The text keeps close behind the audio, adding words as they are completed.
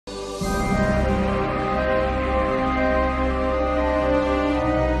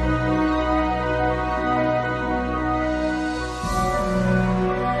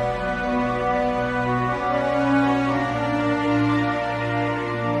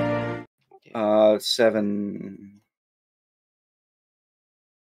7.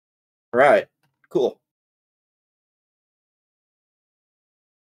 All right, cool.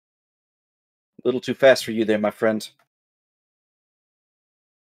 A little too fast for you there, my friend.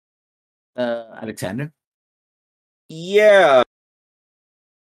 Alexander? Yeah.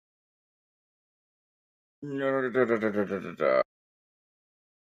 When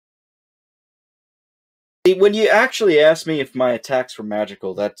you actually ask me if my attacks were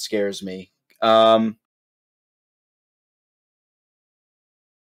magical, that scares me. I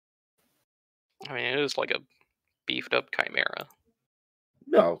mean, it is like a beefed up chimera.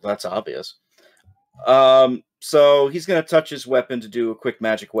 No, that's obvious. So he's gonna touch his weapon to do a quick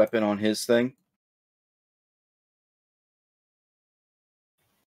magic weapon on his thing.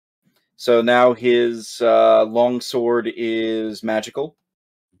 So now his longsword is magical,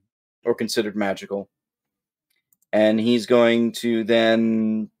 or considered magical. And he's going to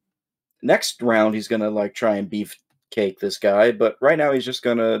then... Next round, he's going to like try and beefcake this guy, but right now he's just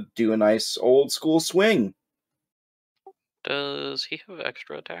going to do a nice old school swing. Does he have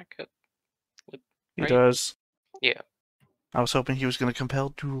extra attack? He does. Yeah. I was hoping he was going to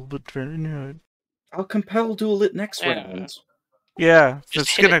compel duel, but very no. I'll compel duel it next round. Yeah, Just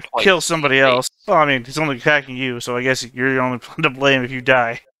it's hit going it to twice. kill somebody else. Well, I mean, he's only attacking you, so I guess you're the only one to blame if you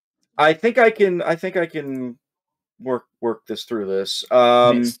die. I think I can work this through this.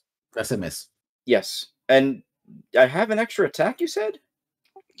 Miss. That's a miss. Yes. And I have an extra attack, you said?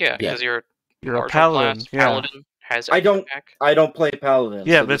 Yeah, because you're a paladin. Class. Yeah. Paladin has extra attack. I don't play paladin.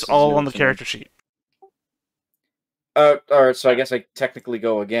 Yeah, so but it's all on the character sheet. Alright, so I guess I technically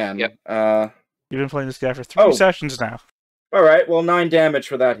go again. Yep. You've been playing this guy for 3 sessions now. Alright, well, 9 damage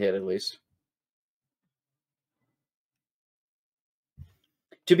for that hit, at least.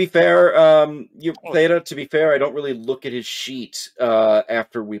 To be fair, Theta, to be fair, I don't really look at his sheet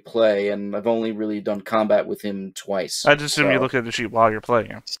after we play, and I've only really done combat with him twice. I just assume you look at the sheet while you're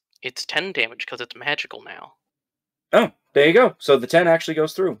playing him. It's 10 damage because it's magical now. Oh, there you go. So the 10 actually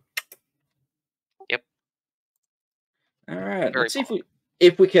goes through. Yep. Alright, let's see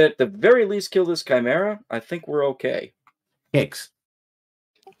if we can at the very least kill this Chimera. I think we're okay. Hicks.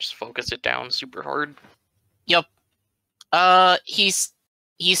 Just focus it down super hard. Yep. He's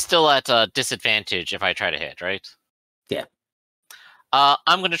still at a disadvantage if I try to hit, right? Yeah.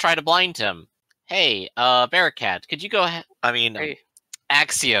 I'm going to try to blind him. Hey, Bearcat, could you go ahead? I mean, Hey.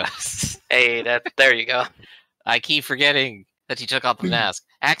 Axios. Hey, there you go. I keep forgetting that he took off the mask.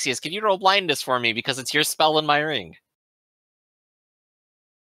 Axios, can you roll blindness for me because it's your spell in my ring?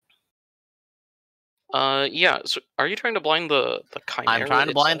 Yeah. So are you trying to blind the Chimera? I'm trying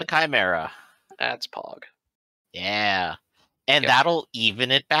to blind the Chimera. That's Pog. Yeah. And that'll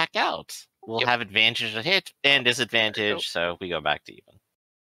even it back out. We'll have advantage to hit and disadvantage, so we go back to even.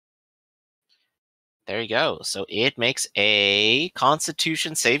 There you go. So it makes a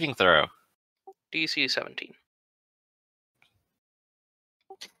Constitution saving throw. DC 17.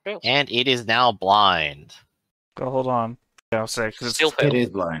 And it is now blind. Oh, hold on. Yeah, I'll say, because it is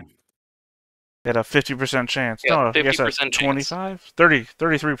blind. It had a 50% chance. Yeah, no, I guess 50% a 25?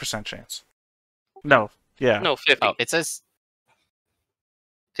 33% chance. No, yeah. No, 50. Oh, it says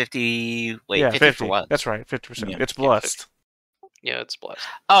 50... Wait, yeah, 50 for what? That's right, 50%. Yeah. It's blessed. Yeah, it's blessed.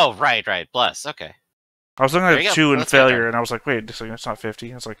 Oh, right. Bless. Okay. I was looking There at you go. 2 and Let's go failure, there. and I was like, wait, it's not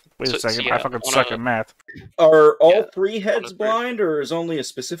 50. I was like, wait a So second, yeah, I fucking suck at math. Are all 3 heads blind, or is only a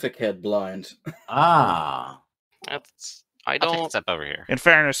specific head blind? Ah. That's... I'll take a step over here. In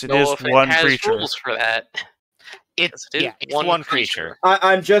fairness, it know is if one it has creature. rules for that. It's It is one creature.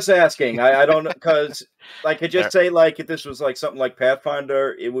 I'm just asking. I don't know, because I could just say, like, if this was like something like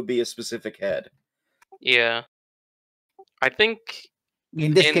Pathfinder, it would be a specific head. Yeah. I think...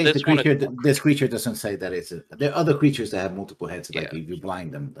 In this case, this one this creature doesn't say that it's a... There are other creatures that have multiple heads, like if you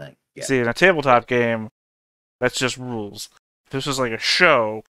blind them. Like, See, in a tabletop game, that's just rules. If this was like a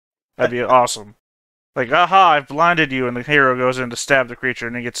show, that'd be awesome. Like, aha, I've blinded you, and the hero goes in to stab the creature,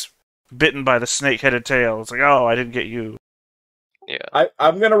 and he gets bitten by the snake-headed tail. It's like, oh, I didn't get you. Yeah.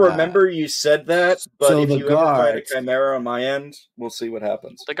 I'm going to remember you said that, but so if the you ever fight a guards- Chimera on my end, we'll see what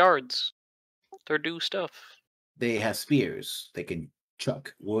happens. The guards. They're do stuff. They have spears they can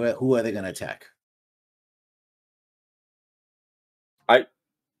chuck. Who are they going to attack?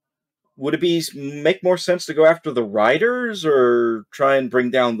 Would it make more sense to go after the riders, or try and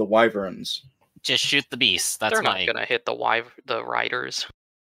bring down the wyverns? Just shoot the beast. That's They're not going to hit the riders.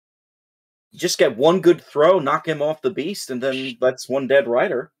 You just get one good throw, knock him off the beast, and then that's one dead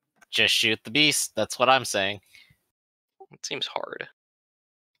rider. Just shoot the beast. That's what I'm saying. It seems hard.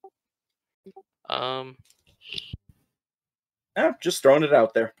 Just throwing it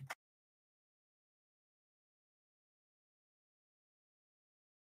out there.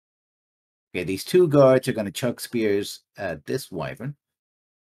 Okay, these 2 guards are going to chuck spears at this wyvern.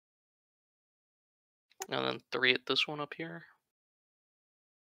 And then 3 at this one up here.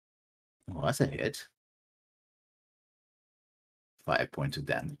 Oh, that's a hit. 5 points of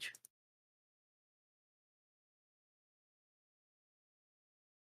damage.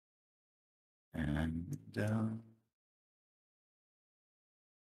 And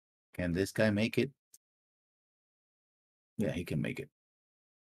can this guy make it? Yeah, he can make it.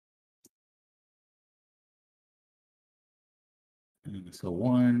 So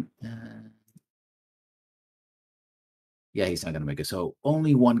 1. Yeah, he's not going to make it. So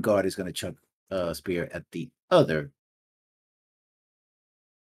only 1 guard is going to chuck a spear at the other.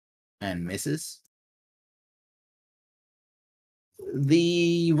 And misses.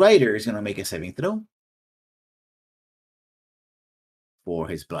 The rider is going to make a saving throw for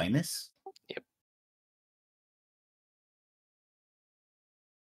his blindness. Yep.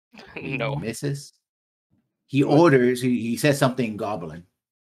 He No. misses. He orders, he says something goblin.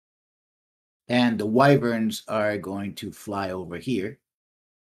 And the wyverns are going to fly over here.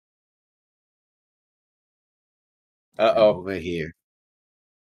 Uh-oh. Over here.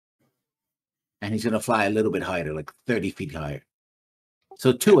 And he's going to fly a little bit higher, like 30 feet higher.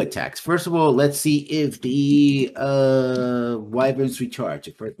 So 2 attacks. First of all, let's see if the wyverns recharge.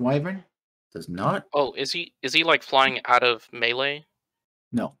 The first wyvern does not. Oh, is he like flying out of melee?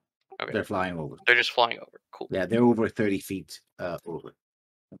 No. Okay. They're flying over. They're just flying over. Cool. Yeah, they're over 30 feet over.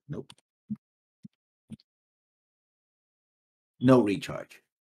 Nope. No recharge.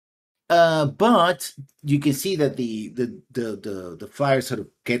 But you can see that the flyers sort of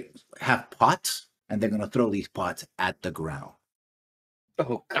have pots, and they're going to throw these pots at the ground.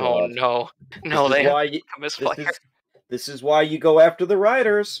 Oh, God. Oh no. No, This is they have why you- misfire. This is why you go after the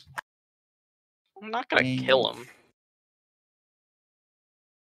riders. I'm not gonna kill him.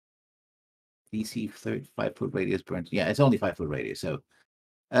 DC 5-foot radius burns. Yeah, it's only 5-foot radius. So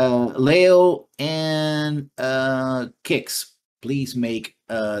Leo and Kix, please make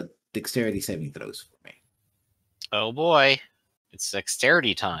dexterity saving throws for me. Oh boy. It's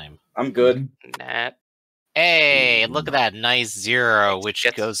dexterity time. I'm good. Nat. Hey, look at that nice 0, which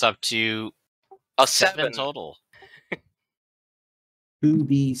Gets goes up to a 7 7. total.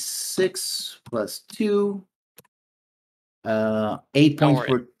 2d6 plus 2. 8 Don't points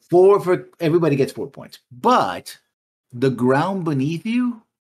worry. for 4 for everybody gets 4 points. But the ground beneath you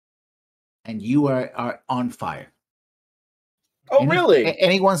and you are on fire. Oh, really?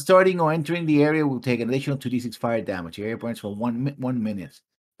 Anyone starting or entering the area will take an additional 2d6 fire damage. The area burns for 1 minute.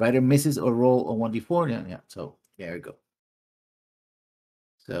 Rider misses or roll on 1d4. Yeah. So there you go.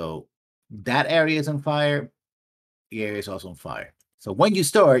 So that area is on fire. The area is also on fire. So when you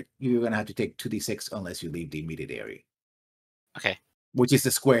start, you're gonna have to take 2d6 unless you leave the immediate area. Okay. Which is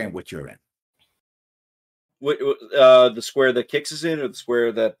the square in which you're in. The square that Kix is in, or the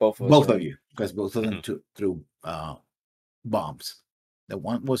square that both of us Both are of in? you, because both of them threw bombs. The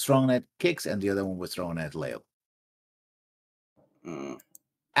one was thrown at Kix, and the other one was thrown at Leo.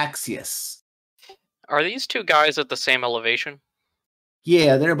 Axios. Are these 2 guys at the same elevation?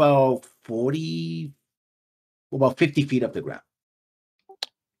 Yeah, they're about 50 feet up the ground.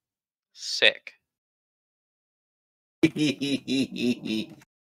 Sick.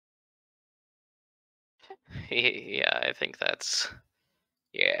 Yeah, I think that's...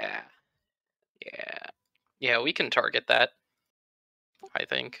 Yeah. Yeah, we can target that. I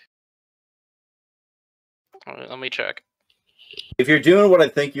think. Let me check. If you're doing what I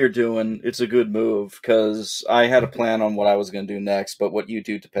think you're doing, it's a good move, because I had a plan on what I was going to do next, but what you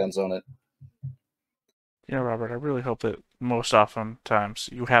do depends on it. You know, Robert, I really hope that most often times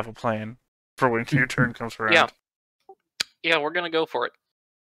you have a plan for when your turn comes around. Yeah. Yeah, we're gonna go for it.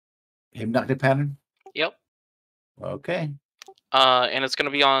 Hypnotic pattern? Yep. Okay. And it's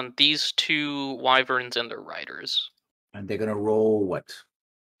gonna be on these 2 wyverns and their riders. And they're gonna roll what?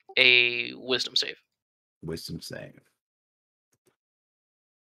 A wisdom save. Wisdom save.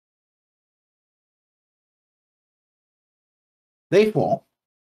 They fall.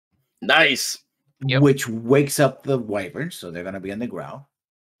 Nice. Yep. Which wakes up the wyverns, so they're gonna be on the ground.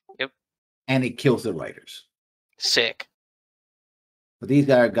 Yep. And it kills the riders. Sick. But these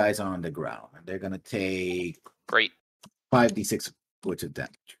guys are on the ground, and they're gonna take Great. 5d6 points of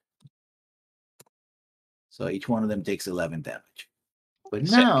damage. So each one of them takes 11 damage. But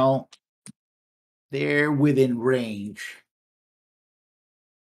Sick. now they're within range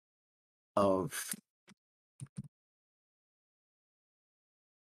of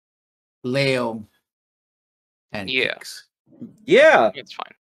Leo and Yeah. Kix. Yeah. It's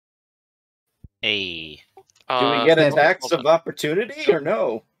fine. Hey. Do we get Uh, attacks of opportunity or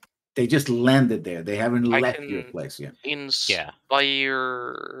no? They just landed there. They haven't I left your can place yet. inspire.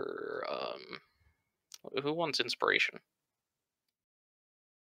 Who wants inspiration?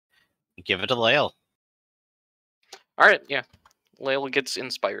 Give it to Lael. All right, yeah. Layla gets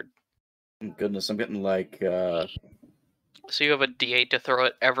inspired. Goodness, I'm getting like. So you have a D8 to throw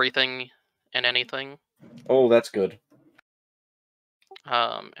at everything and anything. Oh, that's good.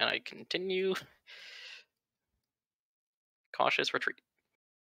 And I continue. Cautious retreat.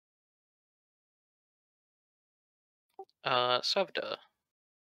 Sevda.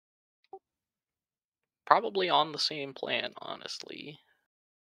 Probably on the same plan, honestly.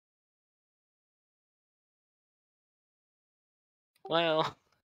 Well.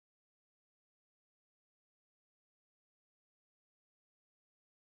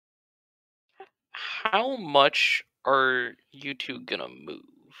 How much are you two gonna move?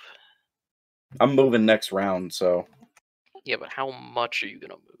 I'm moving next round, so. Yeah, but how much are you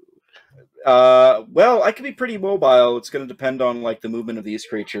gonna move? Well, I can be pretty mobile. It's going to depend on like the movement of these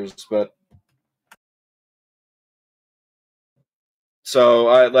creatures, but so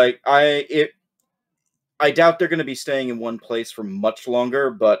I doubt they're going to be staying in one place for much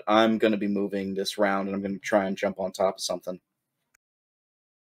longer. But I'm going to be moving this round, and I'm going to try and jump on top of something.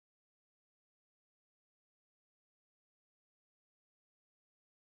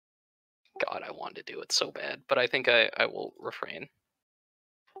 God, I wanted to do it so bad, but I think I will refrain.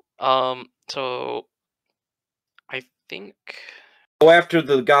 So I think. Go after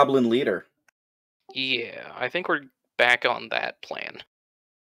the goblin leader. Yeah, I think we're back on that plan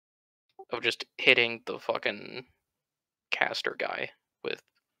of just hitting the fucking caster guy with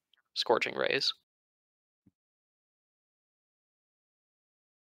scorching rays.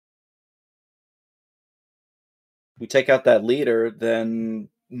 We take out that leader, then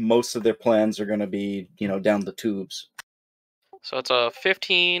most of their plans are going to be, down the tubes. So it's a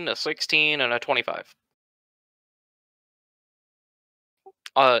 15, a 16, and a 25.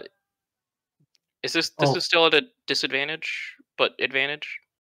 Is this is still at a disadvantage, but advantage?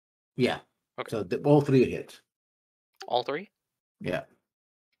 Yeah. Okay. So all three hit. All three? Yeah.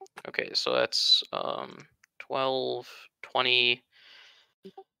 Okay, so that's 12, 20,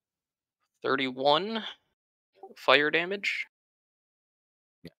 31 fire damage.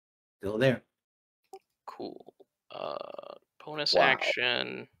 Still there. Cool. Bonus Wow.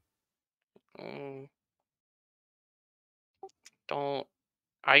 action. Don't.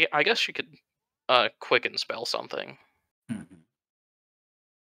 I guess you could quicken spell something. Mm-hmm.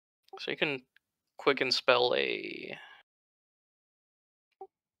 So you can quicken spell a.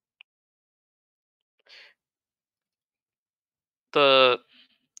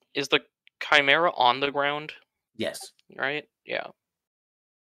 Is the Chimera on the ground? Yes. Right? Yeah.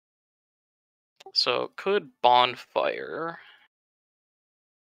 So could bonfire,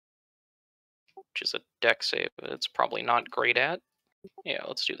 which is a deck save, but it's probably not great at. Yeah,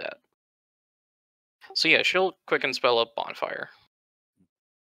 let's do that. So yeah, she'll quicken spell up bonfire.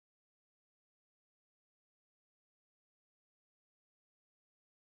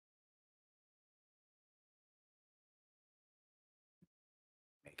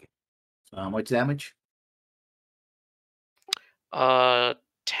 Make it. So how much damage? 10.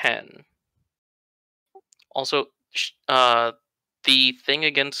 Also, the thing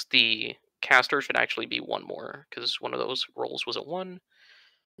against the caster should actually be one more, because one of those rolls was a 1,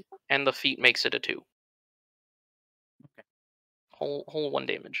 and the feat makes it a 2. Okay. Whole 1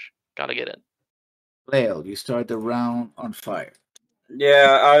 damage. Gotta get it. Lael, you start the round on fire.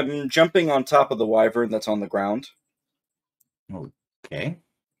 Yeah, I'm jumping on top of the wyvern that's on the ground. Okay.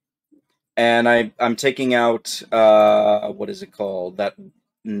 And I'm taking out what is it called?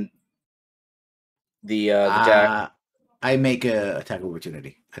 The jack. I make an attack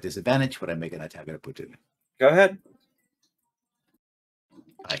opportunity. At disadvantage, but I make an attack opportunity. Go ahead.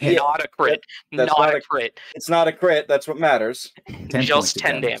 I hit. Not a crit. That's not a crit. It's not a crit. That's what matters. 10 Just points of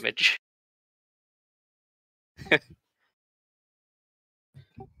 10 damage. Thank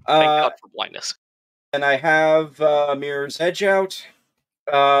God for blindness. And I have Mirror's Edge out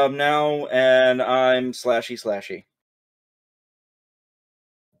now, and I'm slashy.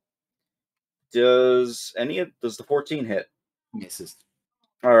 Does the 14 hit? Misses.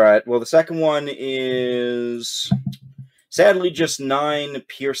 All right. Well, the second one is sadly just 9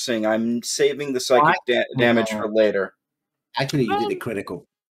 piercing. I'm saving the psychic damage for later. Actually, you did a critical.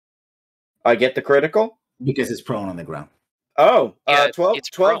 I get the critical? Because it's prone on the ground. Oh, Yeah,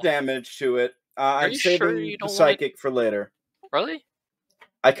 12 damage to it. I'm saving the psychic for later. Really?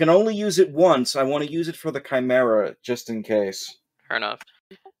 I can only use it once. I want to use it for the Chimera, just in case. Fair enough.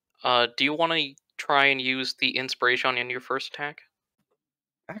 Do you want to try and use the inspiration on your first attack?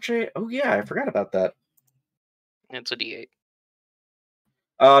 Actually, oh yeah, I forgot about that. It's a D8.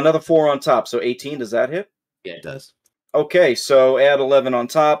 Another 4 on top, so 18. Does that hit? Yeah, it does. Okay, so add 11 on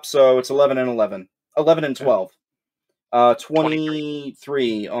top, so it's 11 and 11. 11 and 12.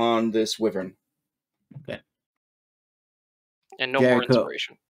 23 on this wyvern. Okay. And no more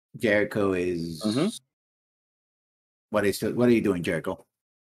inspiration. Jericho is. What are you doing, Jericho?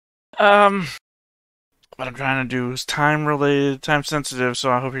 What I'm trying to do is time related, time sensitive,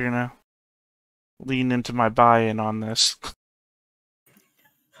 so I hope you're gonna lean into my buy-in on this.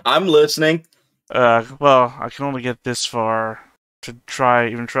 I'm listening. Well, I can only get this far to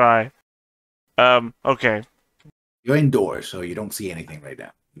even try. Okay. You're indoors, so you don't see anything right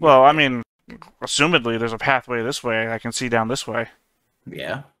now. Well, I mean, assumedly there's a pathway this way. I can see down this way.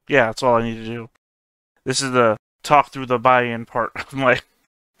 Yeah. Yeah, that's all I need to do. This is the talk through the buy-in part of my...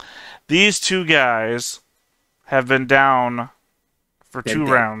 These two guys have been down for They're 2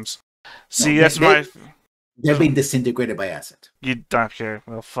 dead. rounds. See, No, that's my... They're being disintegrated by acid. You don't care.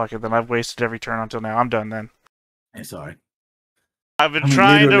 Well, fuck it then. I've wasted every turn until now. I'm done then. I'm sorry. I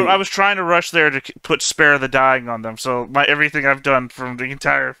was trying to rush there to put spare the dying on them. So everything I've done from the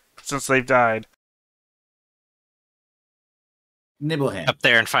entire since they've died. Nibblehand. Up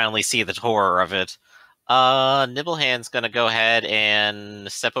there and finally see the horror of it. Nibblehand's gonna go ahead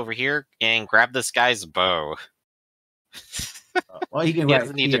and step over here and grab this guy's bow. Well, he can He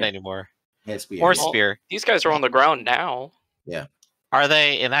doesn't need it anymore. Yes, Or spear. These guys are on the ground now. Yeah. Are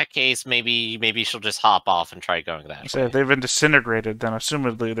they? In that case, maybe she'll just hop off and try going that So way. if they've been disintegrated, then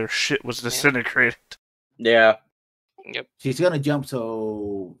assumedly their shit was disintegrated. Yeah. Yep. She's gonna jump.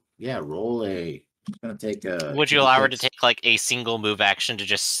 So yeah, roll a. She's gonna take a. Would you allow her to take like a single move action to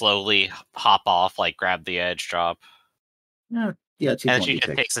just slowly hop off, like grab the edge drop? No. Yeah. And then she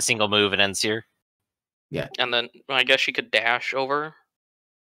just takes a single move and ends here. Yeah. And then I guess she could dash over.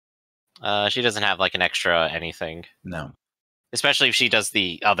 She doesn't have like an extra anything. No. Especially if she does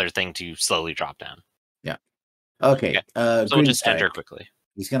the other thing to slowly drop down. Yeah. Okay. So we'll just end her quickly.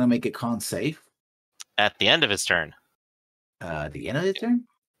 He's gonna make a con save. At the end of his turn. The end of his turn?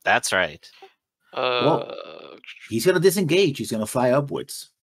 That's right. He's gonna disengage. He's gonna fly upwards.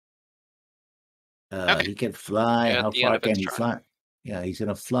 Okay. He can fly. Yeah, How at the end far of can its he turn. fly? Yeah, he's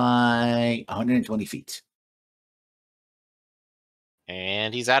gonna fly 120 feet.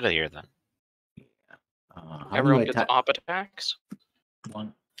 And he's out of here then. How do Everyone you gets attack? op attacks.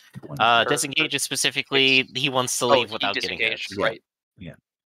 One. Disengages specifically, he wants to leave without getting hit. disengaged, Yeah. right? Yeah.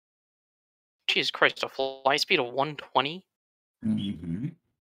 Jesus Christ, a fly speed of 120? Mm-hmm.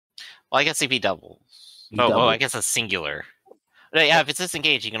 Well, I guess if he doubles. He I doubles. guess it's singular. Yeah, if it's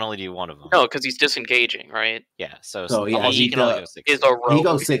disengaged, you can only do one of them. No, because he's disengaging, right? Yeah, so yeah, he can only go 60. Is a rogue. He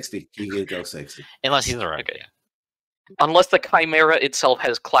goes 60. He could go 60. Unless he's a rogue. Okay. Yeah. Unless the Chimera itself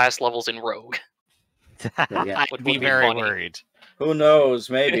has class levels in rogue. Yeah. I'd be Would be very funny. worried. Who knows?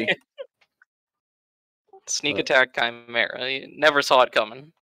 Maybe. Sneak But- attack Chimera. You never saw it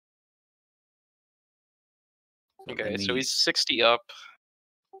coming. Okay, so he's 60 up.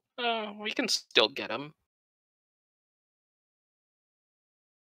 We can still get him.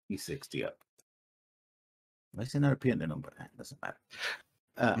 He's 60 up. Why is he not appearing the number? Doesn't matter.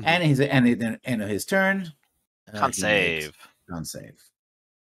 Mhm. And he's at the end of his turn. Con save. Con save.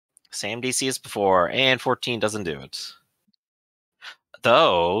 Same DC as before, and 14 doesn't do it.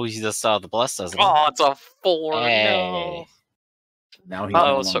 Though, he just saw the bless, doesn't he? Oh, it's a 4. No. Hey. Now he's Oh,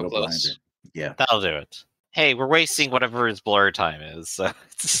 no it's so longer close. blinded. Yeah. That'll do it. Hey, we're wasting whatever his blur time is. So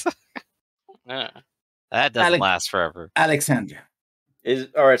Yeah. that doesn't Alec- last forever. Alexandra.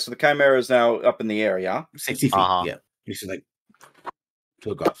 All right, so the Chimera is now up in the air, yeah? 60 feet. Uh-huh. Yeah. He's just like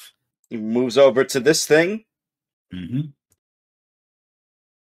took off. He moves over to this thing Mm-hmm.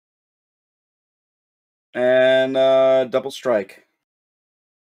 and double strike.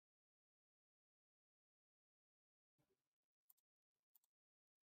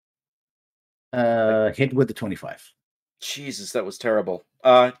 Hit with the 25. Jesus, that was terrible.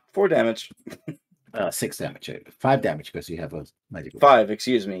 4 damage. 6 damage. 5 damage because you have a magical. 5,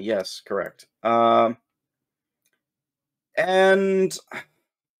 excuse me. Yes, correct. And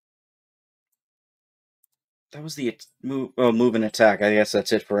that was the move and attack. I guess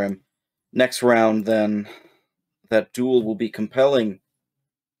that's it for him. Next round, then, that duel will be compelling.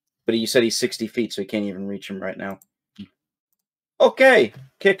 But you said he's 60 feet, so he can't even reach him right now. Okay,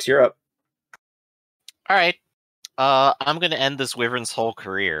 Kix, you're up. All right. I'm going to end this wyvern's whole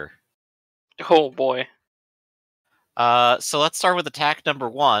career. Oh boy. So let's start with attack number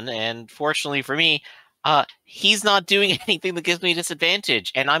 1, and fortunately for me, he's not doing anything that gives me a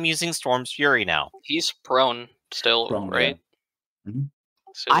disadvantage, and I'm using Storm's Fury now. He's prone still, Prone, right? yeah. Mhm.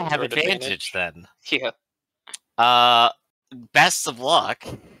 So I have you're at advantage then. Yeah. Best of luck,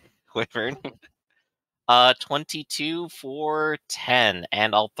 Wyvern. 22 for 10,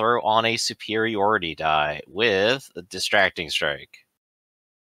 and I'll throw on a superiority die with a distracting strike.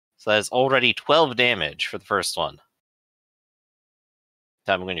 So that's already 12 damage for the first one.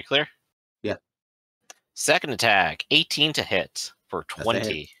 Tell me when you're clear. Yeah. Second attack, 18 to hit for That's a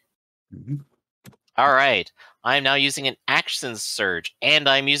 20. Mm-hmm. All right. I'm now using an action surge, and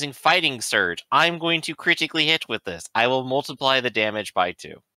I'm using fighting surge. I'm going to critically hit with this. I will multiply the damage by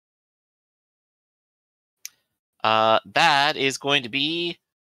 2. That is going to be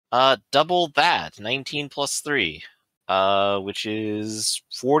double that, 19 plus 3, which is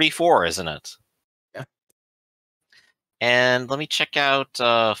 44, isn't it? Yeah. And let me check out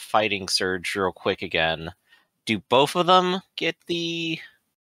fighting surge real quick again. Do both of them get the...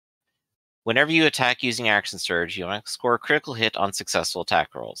 Whenever you attack using action surge, you want to score a critical hit on successful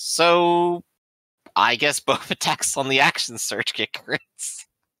attack rolls. So, I guess both attacks on the action surge get crits.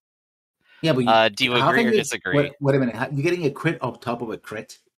 Yeah, but do you how agree can or disagree? Wait a minute. You're getting a crit on top of a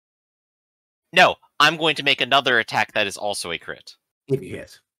crit? No, I'm going to make another attack that is also a crit. If you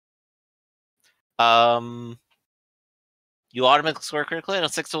hit. You automatically score a critical hit on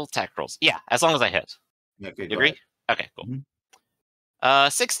successful attack rolls. Yeah, as long as I hit. Okay, You agree? Okay, cool. Mm-hmm.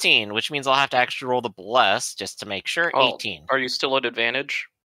 16, which means I'll have to actually roll the bless just to make sure. Oh, 18. Are you still at advantage?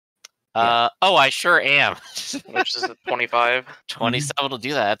 Yeah. Oh, I sure am. Which is at 25. 27 will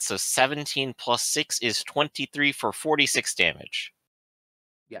do that. So 17 plus 6 is 23 for 46 damage.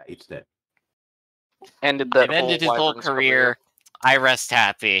 Yeah, it's dead. Ended that I've ended his whole wyvern's career. I rest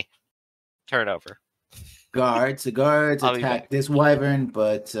happy. Turnover. The guards I'll be attack back. this wyvern,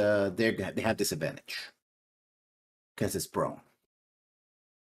 but they have disadvantage because it's prone,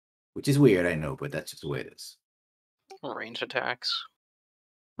 which is weird. I know, but that's just the way it is. Range attacks.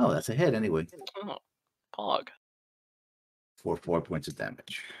 Oh, that's a hit anyway. Oh, Pog. For 4 points of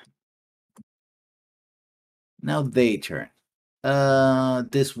damage. Now they turn.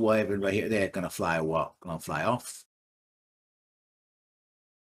 This wyvern right here, they're gonna fly off.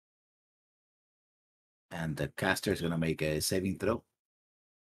 And the caster is gonna make a saving throw.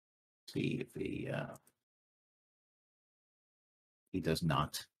 See if he does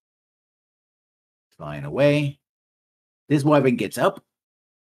not. Flying away. This wyvern gets up.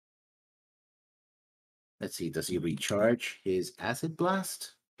 Let's see, does he recharge his acid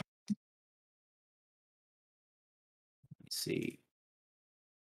blast? Let's see.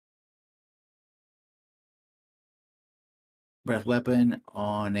 Breath weapon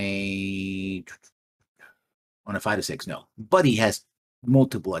on a 5 to 6, no. But he has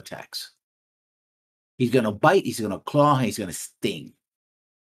multiple attacks. He's gonna bite, he's gonna claw, and he's gonna sting.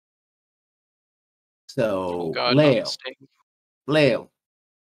 So Oh God, Leo. not sting. Leo.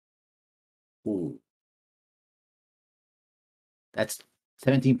 Ooh. That's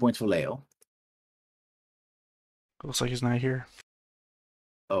 17 points for Leo. Looks like he's not here.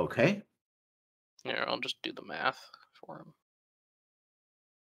 Okay. Here, I'll just do the math for him.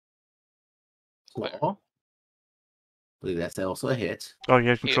 Claw. I believe that's also a hit. Oh, you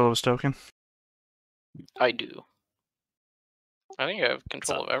have control of his token? I do. I think I have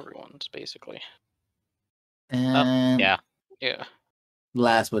control of everyone's, basically. And Yeah. Yeah.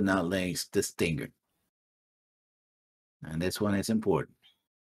 last but not least, the stinger. And this one is important.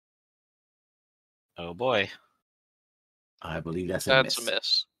 Oh boy. I believe that's a That's miss. a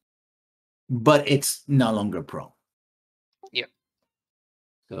miss. But it's no longer prone. Yep.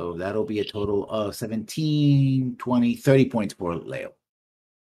 So that'll be a total of 17, 20, 30 points for Leo.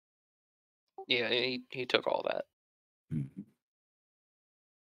 Yeah, he took all that. Mhm.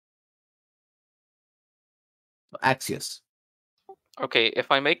 So Axios. Okay, if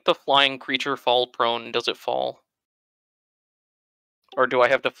I make the flying creature fall prone, does it fall? Or do I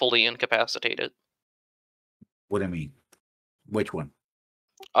have to fully incapacitate it? What do I mean? Which one?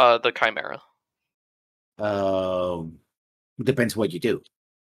 The Chimera. Depends what you do.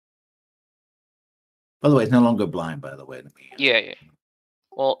 By the way, it's no longer blind, by the way. Yeah.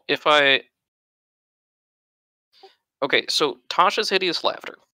 Well, if I... Okay, so Tasha's Hideous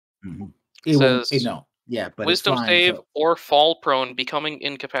Laughter. Mm-hmm. Says, no. Yeah, but Wisdom it's flying, save so or fall prone, becoming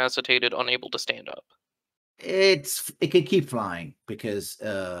incapacitated, unable to stand up. it can keep flying because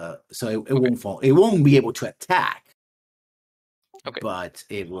so it won't fall. It won't be able to attack. Okay. But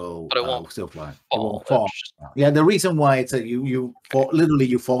it will But it won't still fly. fall. It won't fall. Just- Yeah, the reason why it's that you fall, literally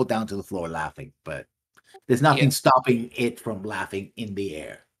you fall down to the floor laughing, but there's nothing stopping it from laughing in the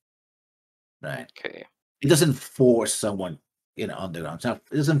air. Right. Okay. It doesn't force someone underground. It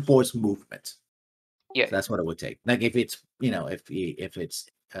doesn't force movement. Yeah. So that's what it would take. Like if it's if it's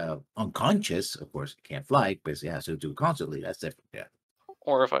unconscious, of course it can't fly because it has to do it constantly. That's different. Yeah.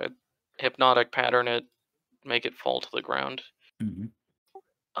 Or if I hypnotic pattern it, make it fall to the ground. Mm-hmm.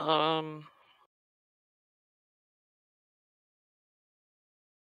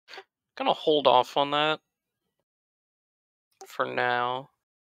 Gonna hold off on that for now.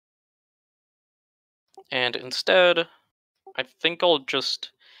 And instead, I think I'll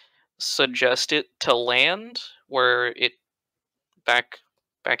just suggest it to land where it back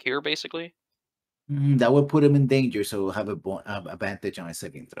here basically. That would put him in danger, so he'll have a advantage on a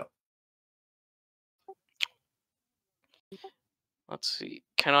saving throw. Let's see.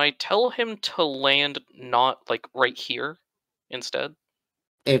 Can I tell him to land not like right here instead?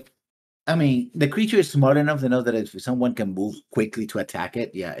 I mean, the creature is smart enough to know that if someone can move quickly to attack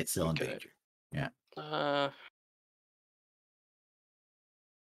it, yeah, it's still in danger. Yeah.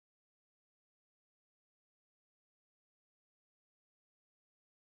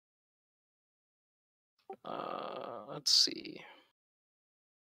 Let's see.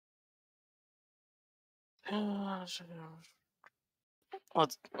 Let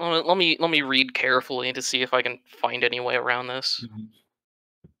me read carefully to see if I can find any way around this.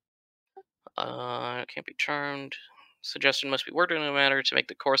 Can't be charmed. Suggestion must be worded in a manner to make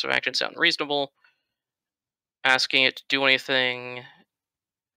the course of action sound reasonable. Asking it to do anything.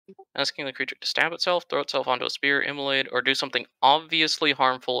 Asking the creature to stab itself, throw itself onto a spear, immolate, or do something obviously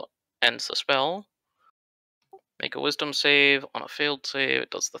harmful ends the spell. Make a wisdom save. On a failed save,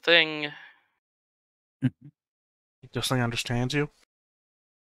 it does the thing. It definitely understands you.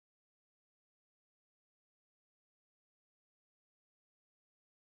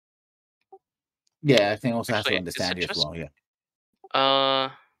 Yeah, I think also Actually, has to understand you as well. Yeah.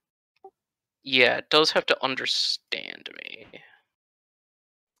 Yeah, it does have to understand me.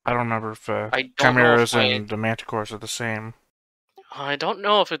 I don't remember if I don't chimeras know if and the manticores are the same. I don't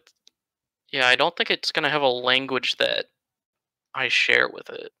know if it. Yeah, I don't think it's gonna have a language that I share with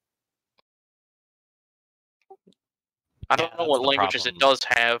it. I don't know what languages it does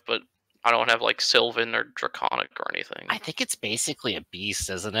have, but I don't have like Sylvan or Draconic or anything. I think it's basically a beast,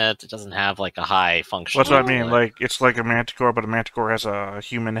 isn't it? It doesn't have like a high function. What's what I mean? Like it's like a manticore, but a manticore has a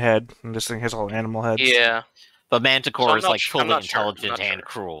human head, and this thing has all animal heads. Yeah, but manticore so is like fully intelligent and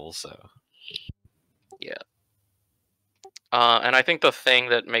cruel. So yeah. And I think the thing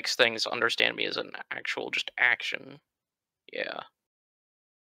that makes things understand me is an actual just action. Yeah.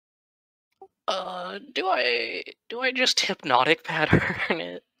 Do I just hypnotic pattern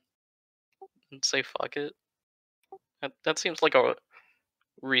it and say fuck it? That seems like a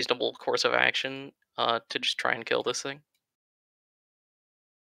reasonable course of action. To just try and kill this thing.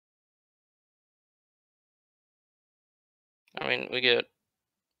 I mean, we get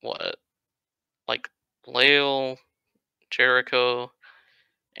what, like Lael, Jericho,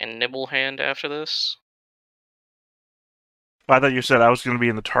 and Nibblehand after this. I thought you said I was going to be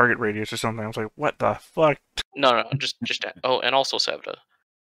in the target radius or something. I was like, what the fuck? No, just oh, and also Sevda.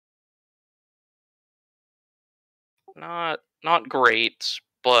 Not great,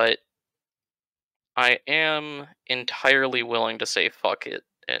 but I am entirely willing to say fuck it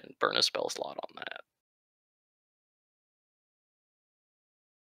and burn a spell slot on that.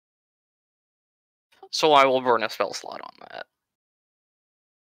 So I will burn a spell slot on that.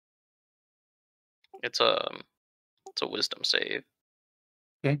 It's a wisdom save.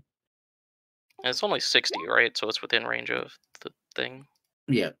 Okay. And it's only 60, right? So it's within range of the thing.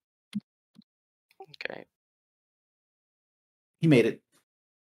 Yeah. Okay. He made it.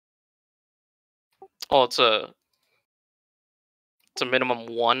 Oh, it's a minimum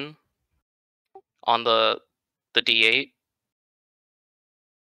 1 on the D8.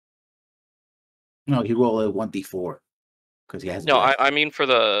 No, he rolled a 1d4 because he has. No, I mean for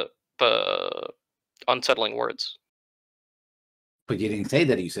the unsettling words. But you didn't say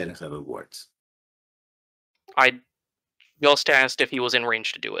that you said unsettling words. I just asked if he was in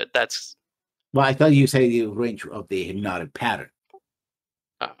range to do it. That's. Well, I thought you said the range of the hypnotic pattern.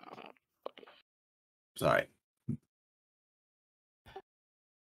 Sorry.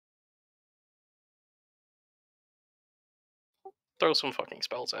 Throw some fucking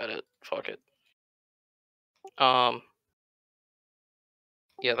spells at it. Fuck it. Yeah,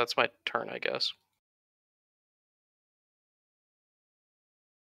 that's my turn, I guess.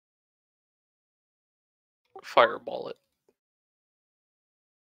 Fireball it.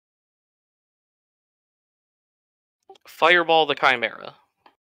 Fireball the Chimera.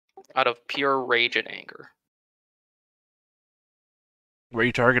 Out of pure rage and anger. Where are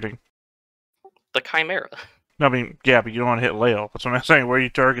you targeting? The Chimera. No, I mean, yeah, but you don't want to hit Leo. That's what I'm saying. Where are you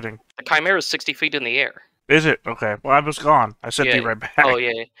targeting? The Chimera is 60 feet in the air. Is it? Okay. Well, I was gone. I said Yeah. be right back. Oh,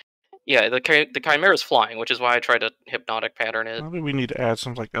 yeah. Yeah, the Chimera is flying, which is why I tried to hypnotic pattern it. Maybe we need to add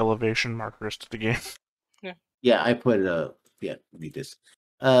some like elevation markers to the game. Yeah, I put yeah, we need this.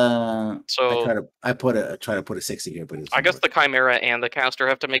 So I try to put a 60 here, but it's I guess the Chimera and the caster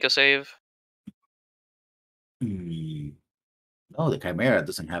have to make a save. No, the Chimera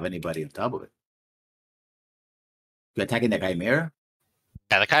doesn't have anybody on top of it. You're attacking the Chimera?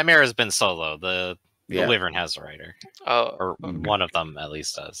 Yeah, the Chimera has been solo. The Yeah. Wyvern has a rider. Oh, Or one of them, at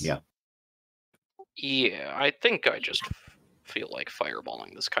least, does. Yeah. yeah. I think I just feel like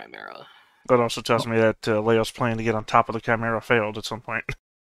fireballing this Chimera. That also tells me that Leo's plan to get on top of the Chimera failed at some point.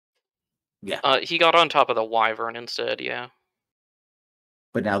 Yeah. He got on top of the Wyvern instead, yeah.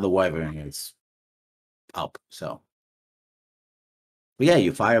 But now the Wyvern is up, so. But yeah,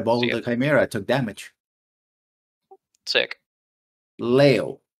 you fireball the Chimera, took damage. Sick.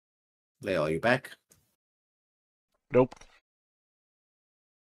 Leo, are you back? Nope.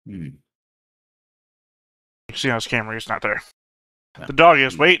 Hmm. You see on his camera, he's not there. No. The dog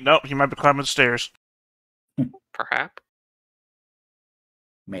is. Wait, nope, he might be climbing the stairs. Perhaps.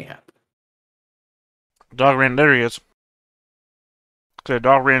 Mayhap. Dog ran. There he is. The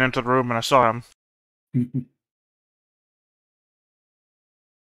dog ran into the room and I saw him.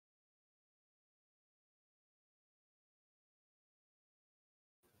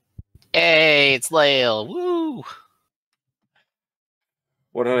 Hey, it's Lale. Woo!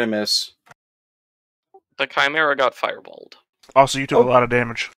 What did I miss? The Chimera got fireballed. Also, you took a lot of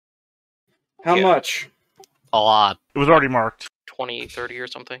damage. How Yeah. much? A lot. It was already marked. 20, 30 or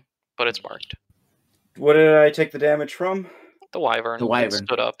something. But it's marked. What did I take the damage from? The Wyvern. The It Wyvern.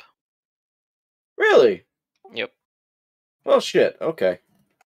 stood up. Really? Yep. Well, shit. Okay.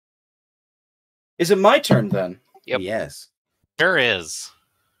 Is it my turn then? Yep. Yes. Sure is.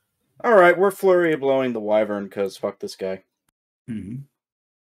 All right, we're flurry of blowing the Wyvern because fuck this guy. Mm-hmm.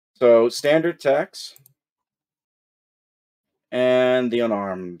 So standard attacks and the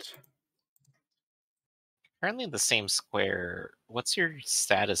unarmed. Currently in the same square. What's your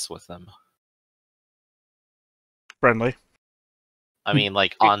status with them? Friendly. I mean,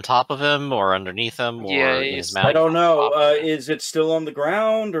 like on top of him or underneath him or Yeah, in his he's- mouth? I don't know. Top of him? Is it still on the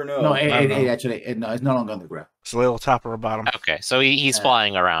ground or no? No, I don't know. no, it's no longer on the ground. It's a little top or a bottom. Okay, so he's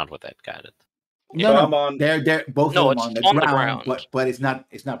flying around with it. Got it. No, So I'm no, on- they're both No, of them it's on on the the ground, ground. but it's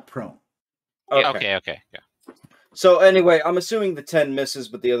not prone. Okay. Okay. Yeah. So anyway, I'm assuming the 10 misses,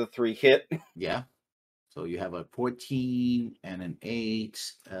 but the other 3 hit. Yeah. So you have a 14 and an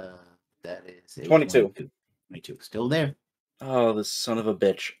 8. That is a 22. 22. Still there. Oh, this son of a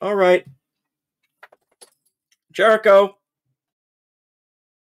bitch. All right. Jericho.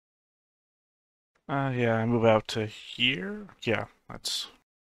 Yeah, I move out to here. Yeah, that's.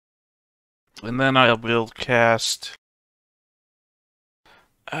 And then I will cast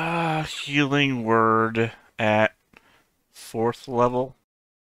Healing Word at 4th level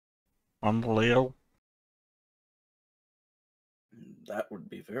on the Leo. That would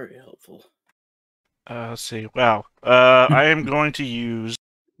be very helpful. Let's see. Wow. I am going to use.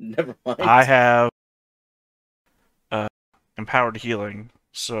 Never mind. I have Empowered Healing.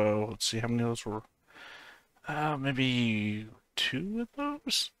 So let's see how many of those were. Maybe 2 of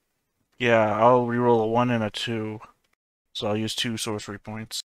those? Yeah, I'll reroll a 1 and a 2. So I'll use 2 sorcery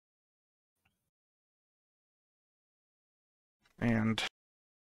points. And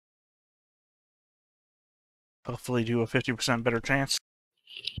hopefully do a 50% better chance.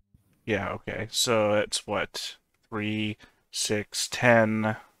 Yeah, okay. So it's what? 3, 6,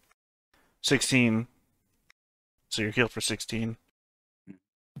 10, 16. So you're healed for 16.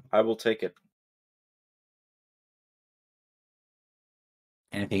 I will take it.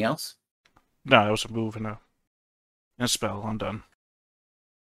 Anything else? No, that was a move and a spell. I'm done.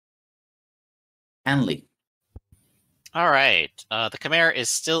 Anli. All right. The Chimera is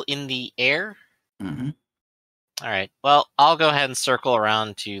still in the air. Mm-hmm. All right. Well, I'll go ahead and circle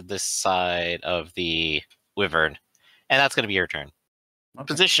around to this side of the Wyvern, and that's going to be your turn. Okay.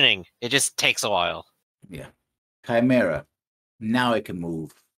 Positioning. It just takes a while. Yeah. Chimera. Now it can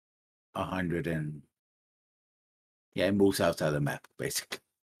move 100 and... Yeah, it moves outside the map, basically.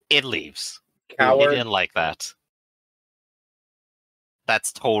 It leaves. It Coward. didn't like that.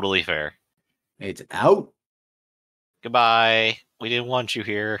 That's totally fair. It's out. Goodbye. We didn't want you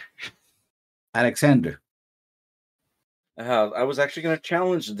here. Alexander. I was actually going to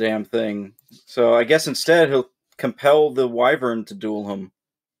challenge the damn thing. So I guess instead he'll compel the Wyvern to duel him.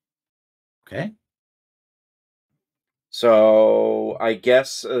 Okay. So I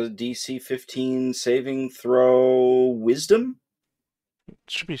guess a DC 15 saving throw wisdom? It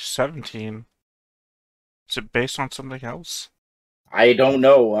should be 17. Is it based on something else? I don't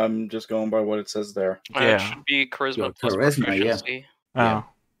know. I'm just going by what it says there. It Yeah. should be charisma Your plus charisma, yeah. proficiency. Yeah. Oh.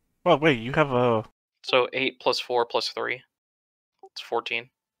 Well, wait, you have a... So 8 plus 4 plus 3. It's 14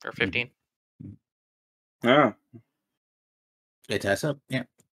 or 15. Ah. It has up. Yeah.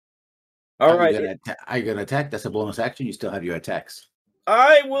 All Are right. you gonna attack? That's a bonus action. You still have your attacks.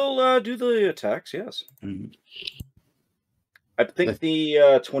 I will do the attacks, yes. Mhm. I think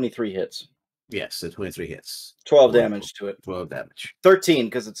the 23 hits. Yes, the 23 hits. 12 damage to it. 12 damage. 13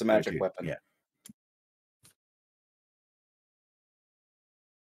 because it's a magic 13, weapon. Yeah.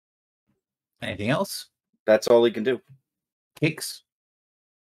 Anything else? That's all he can do. Kicks?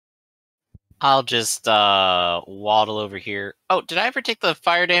 I'll just waddle over here. Oh, did I ever take the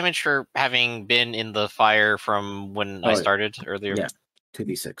fire damage for having been in the fire from when I Oh, started earlier? Yeah.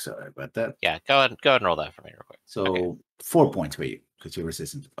 2d6, sorry about that. Yeah, go ahead and roll that for me real quick. So Okay. 4 points for you, because you're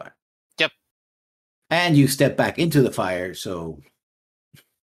resistant to fire. Yep. And you step back into the fire, so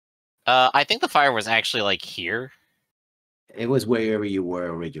I think the fire was actually like here. it was wherever you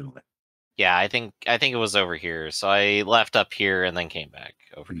were originally. Yeah, I think it was over here. So I left up here and then came back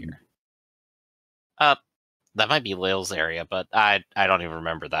over here. That might be Lail's area, but I don't even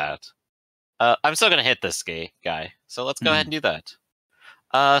remember that. I'm still gonna hit this guy. So let's go ahead and do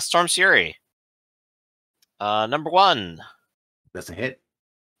that. Storm's Fury. Number 1. That's a hit.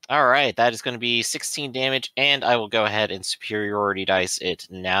 All right, that is going to be 16 damage, and I will go ahead and superiority dice it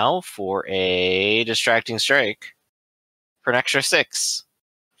now for a distracting strike for an extra 6.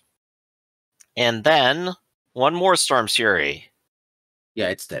 And then one more Storm's Fury. Yeah,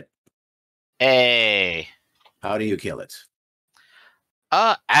 it's dead. Hey. How do you kill it?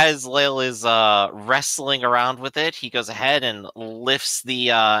 As Lail is wrestling around with it, he goes ahead and lifts the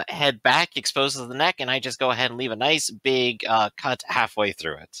head back, exposes the neck, and I just go ahead and leave a nice big cut halfway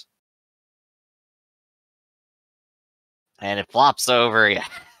through it. And it flops over, yeah.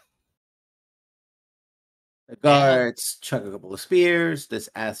 The guards chuck a couple of spears. This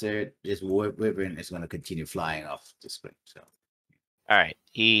wyvern is going to continue flying off the screen. So, All right,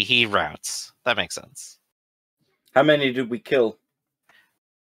 he routes. That makes sense. How many did we kill?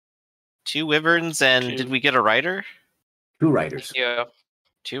 2 wyverns, and 2. did we get a rider? 2 riders. Yeah.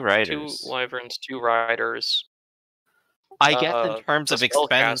 2 2 riders. wyverns, 2 riders. I guess in terms the of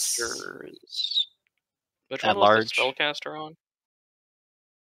expense spellcasters. Which at one was large. the spellcaster on?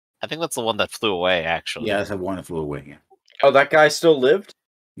 I think that's the one that flew away, actually. Yeah, that's a one that flew away. Yeah. Oh, that guy still lived?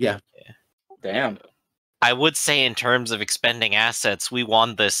 Yeah. Damn. I would say in terms of expending assets, we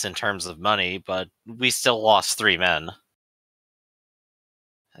won this in terms of money, but we still lost 3 men.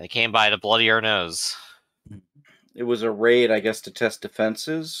 They came by to bloody our nose. It was a raid, I guess, to test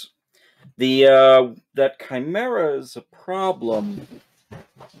defenses. The that chimera is a problem.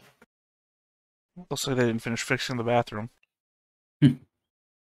 Looks like they didn't finish fixing the bathroom.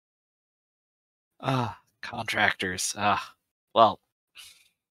 Contractors. Well,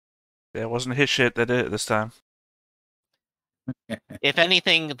 Yeah, it wasn't his shit that did it this time. if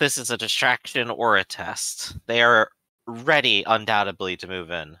anything, this is a distraction or a test. They are ready, undoubtedly, to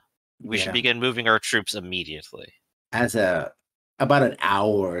move in. We should begin moving our troops immediately. As about an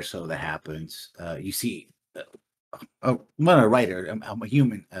hour or so that happens, you see, I'm not a writer. I'm a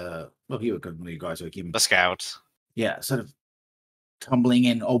human. Well, he would come to guards, so a human. The scout. Yeah, sort of tumbling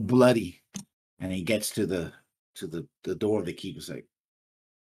in, all bloody, and he gets to the door of the keep. It's like,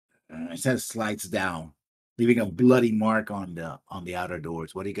 it says slides down, leaving a bloody mark on the outer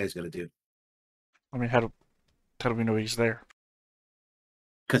doors. What are you guys gonna do? I mean, how do we know he's there?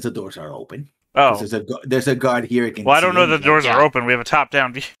 Because the doors are open. Oh, There's a guard here. well, I don't know the doors are open. We have a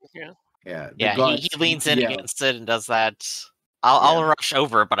top-down view. Yeah, He leans in against it and does that. I'll rush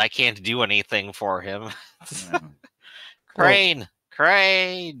over, but I can't do anything for him. Crane!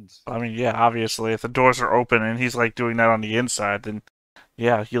 I mean, yeah, obviously, if the doors are open and he's like doing that on the inside, then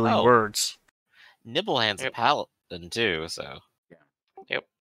yeah, healing words. Nibblehand's a paladin too, so. Yep.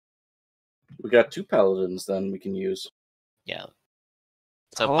 We got 2 paladins then we can use. Yeah.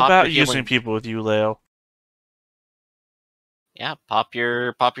 So all about using people with you, Leo. Yeah, pop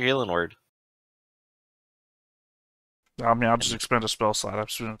your healing word. I mean, I'll just expend a spell slot. I'm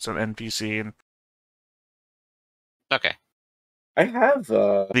assuming it's an NPC, and okay. I have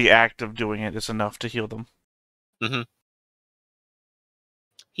the act of doing it is enough to heal them. Mm-hmm.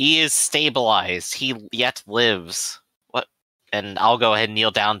 He is stabilized. He yet lives. What? And I'll go ahead and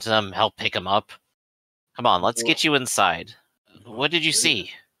kneel down to him, help pick him up. Come on, let's get you inside. What did you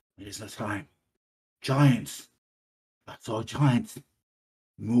see? It is the time. Giants. I saw giants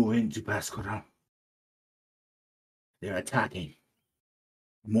move into Pascal. They're attacking.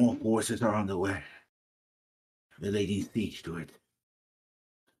 More forces are on the way. They're laying siege to it.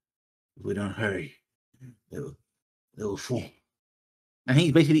 If we don't hurry, they'll fall. And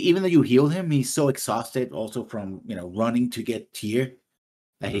he's basically, even though you heal him, he's so exhausted also from, running to get here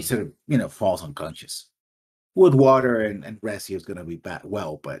that he sort of, falls unconscious. With water and rest, he was going to be back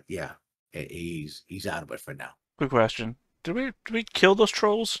well, but yeah, he's out of it for now. Quick question. Did we kill those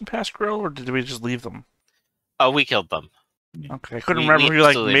trolls in Pascal, or did we just leave them? Oh, we killed them. Okay, I couldn't remember if we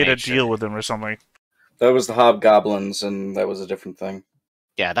absolutely made a made deal sure. with them or something. That was the hobgoblins, and that was a different thing.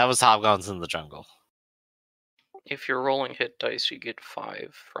 Yeah, that was Hobgoblins in the Jungle. If you're rolling hit dice, you get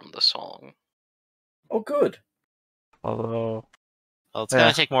 5 from the song. Oh, good. Although, Well, it's going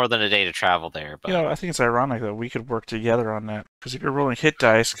to take more than a day to travel there, but I think it's ironic that we could work together on that. Because if you're rolling hit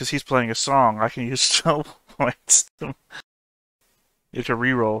dice, because he's playing a song, I can use skill points. You have to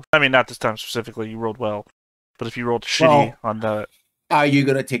reroll. I mean, not this time specifically. You rolled well, but if you rolled shitty on that, are you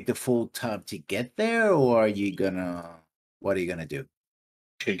gonna take the full time to get there, or are you gonna? What are you gonna do?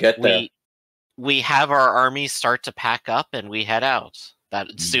 Should get there. we have our armies start to pack up and we head out. That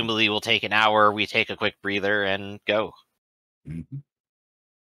assumably will take an hour. We take a quick breather and go. Mm-hmm.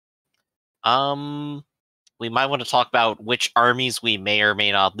 We might want to talk about which armies we may or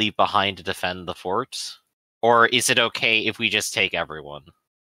may not leave behind to defend the fort. Or is it okay if we just take everyone?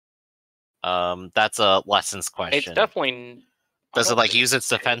 That's a lessons question. It's definitely... Does it use its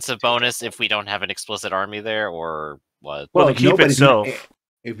defensive bonus if we don't have an explicit army there, or what? Well, to keep itself.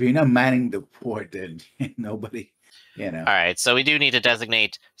 If you're not manning the port, then nobody, All right, so we do need to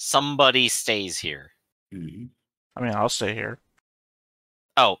designate somebody stays here. Mm-hmm. I mean, I'll stay here.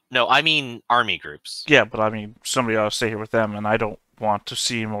 Oh, no, I mean army groups. Yeah, but I mean, somebody ought to stay here with them, and I don't want to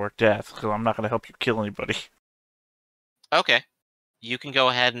see more death, because I'm not going to help you kill anybody. Okay. You can go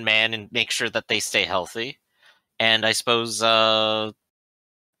ahead and man and make sure that they stay healthy. And I suppose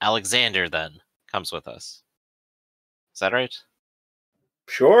Alexander then comes with us. Is that right?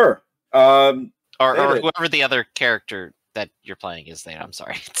 Sure. Or whoever the other character that you're playing is there. I'm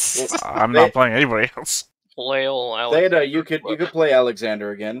sorry. I'm not playing anybody else. Lael, Theta, you could play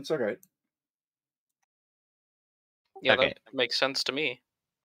Alexander again. It's all right. Yeah, Okay. that makes sense to me.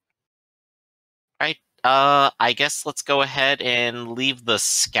 Right. I guess let's go ahead and leave the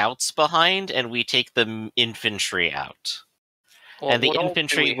scouts behind, and we take the infantry out. Well, And the what all do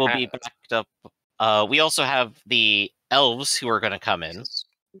infantry we will have? be backed up. We also have the elves who are going to come in.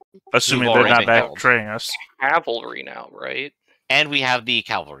 Assuming We've they're already not been back killed. betraying us. Cavalry now, right? And we have the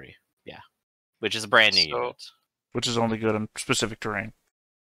cavalry. Yeah. Which is a brand new unit. Which is only good on specific terrain.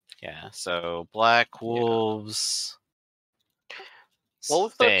 Yeah, so Black Wolves. What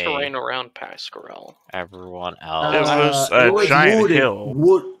was the stay. terrain around Pascal? Everyone It else. was a giant wooded,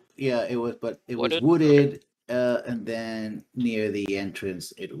 hill. Yeah, it was, but it Wooded? was wooded, and then near the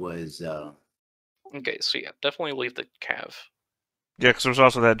entrance, it was. Okay, so yeah, definitely leave the cav. Yeah, because there was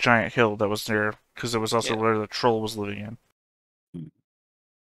also that giant hill that was there, because it was also where the troll was living in.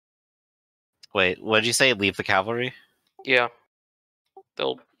 Wait, what did you say? Leave the cavalry? Yeah.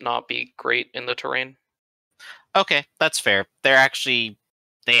 They'll not be great in the terrain. Okay, that's fair. They actually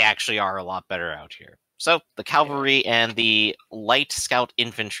are a lot better out here. So the cavalry and the light scout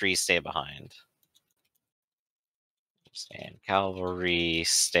infantry stay behind. And cavalry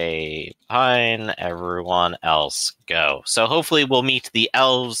stay behind. Everyone else go. So hopefully we'll meet the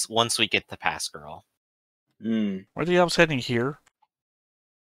elves once we get to Pascal. Mm. Were the elves heading here?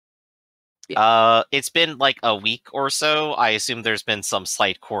 It's been like a week or so. I assume there's been some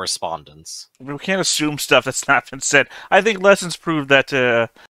slight correspondence. We can't assume stuff that's not been said. I think lessons proved that to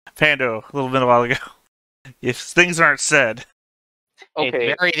Pando a little bit a while ago. If things aren't said.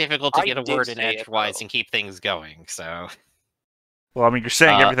 Okay. It's very difficult to I get a did word in say it, edgewise though. and keep things going, so... Well, I mean, you're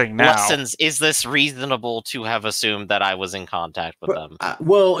saying everything now. Lessons, is this reasonable to have assumed that I was in contact with them?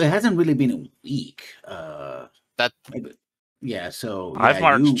 Well, it hasn't really been a week. That Yeah, so... I've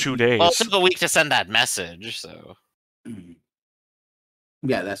marked 2 days. Well, it took a week to send that message, so...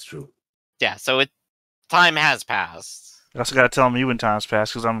 Yeah, that's true. Yeah, so time has passed. I also got to tell them you when time's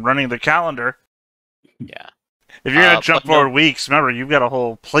passed, because I'm running the calendar. Yeah. If you're going to jump but no- forward weeks, remember, you've got a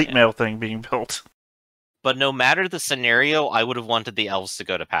whole plate mail thing being built. But no matter the scenario, I would have wanted the elves to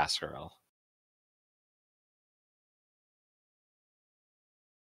go to Pascal.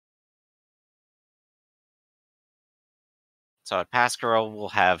 So at Pascal, we'll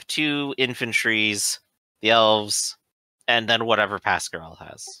have 2 infantries, the elves, and then whatever Pascal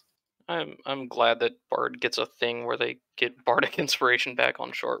has. I'm glad that Bard gets a thing where they get Bardic Inspiration back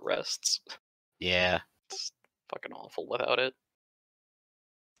on short rests. Yeah. It's fucking awful without it.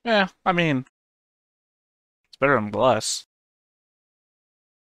 Yeah, I mean, it's better than Bless.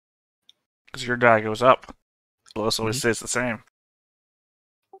 Because your die goes up. Bless always stays the same.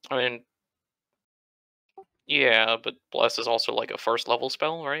 I mean, yeah, but Bless is also like a first level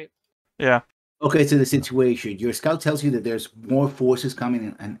spell, right? Yeah. Okay, so the situation. Your scout tells you that there's more forces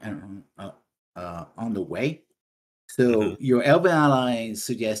coming and on the way. So your Elven allies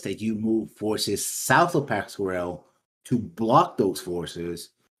suggest that you move forces south of Paxquarel to block those forces,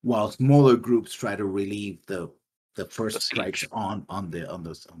 while smaller groups try to relieve the first strikes on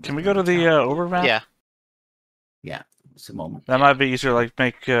those. Can we go to the overmap? Yeah. Yeah, it's a moment. That might be easier, like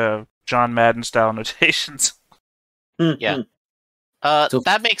make John Madden style notations. Yeah. So-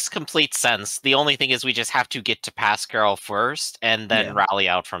 That makes complete sense. The only thing is we just have to get to Pascal first and then rally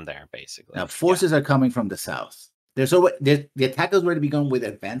out from there, basically. Now, forces are coming from the south. The attack has already begun with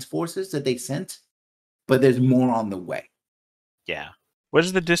advanced forces that they sent, but there's more on the way. Yeah. What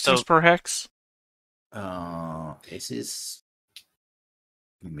is the distance per hex? This is.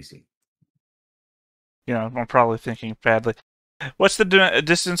 Let me see. You know, I'm probably thinking badly. What's the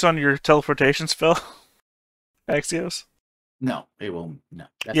distance on your teleportation spell? Axios? No, it won't. No,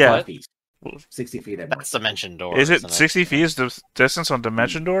 that's Yeah. 5 feet. 60 feet at That's Dimension Door. Is it isn't 60 feet is the distance on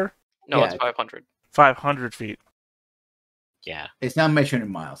Dimension Door? No, Yeah, it's 500. 500 feet. Yeah. It's not measured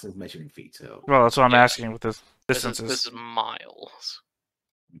in miles; it's measured in feet. So, Well, that's what I'm Yeah. asking with the distances. This is miles.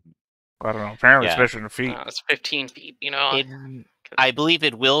 I don't know. Apparently it's Yeah. measured in feet. It's 15 feet, you know? I believe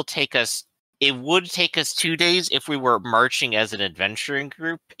it will take us. It would take us 2 days if we were marching as an adventuring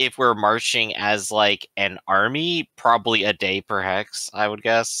group. If we're marching as like an army, probably a day per hex, I would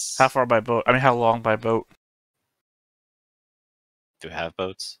guess. How far by boat? I mean, how long by boat? Do we have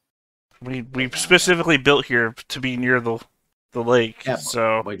boats? We specifically built here to be near the lake. yeah,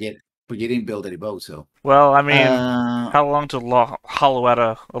 So, but you didn't build any boats, so. well, I mean, Uh, how long to hollow out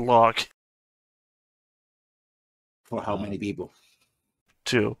a log? for how many people?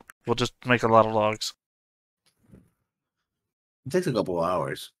 2. We'll just make a lot of logs. It takes a couple of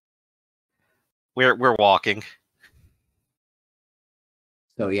hours. We're walking.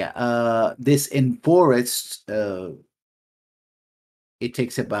 So yeah, this in forest, it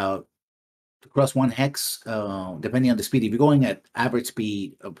takes about to cross 1 hex, depending on the speed. If you're going at average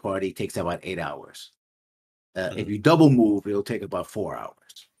speed, a party takes about 8 hours. If you double move, it'll take about 4 hours.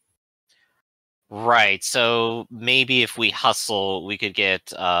 Right. So maybe if we hustle, we could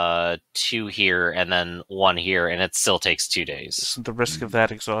get 2 here and then 1 here, and it still takes 2 days. Isn't the risk of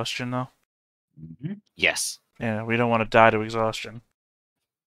that exhaustion, though? Mm-hmm. Yes. Yeah, we don't want to die to exhaustion.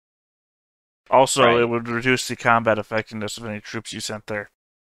 Also, Right. it would reduce the combat effectiveness of any troops you sent there.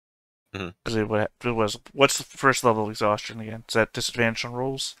 Mhm. Because it was. What's the first level of exhaustion again? Is that disadvantage on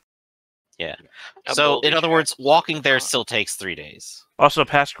rolls? Yeah. So, in other words, walking there still takes 3 days. Also,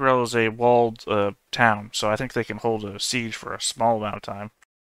 Pasquarel is a walled town, so I think they can hold a siege for a small amount of time.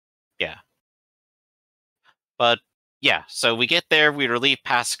 But, yeah, so we get there, we relieve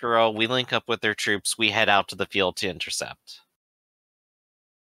Pasquarel, we link up with their troops, we head out to the field to intercept.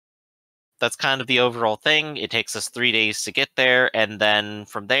 That's kind of the overall thing. It takes us 3 days to get there, and then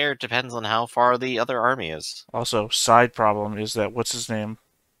from there, it depends on how far the other army is. Also, side problem is that what's his name,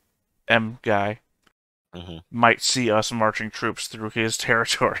 M guy, might see us marching troops through his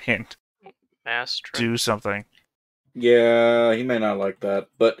territory and do something. Yeah, he may not like that,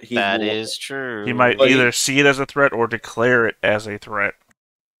 but That is true. He might either see it as a threat or declare it as a threat.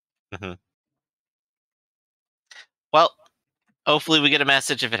 Well, hopefully we get a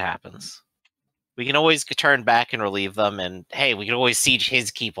message if it happens. We can always turn back and relieve them, and hey, we can always siege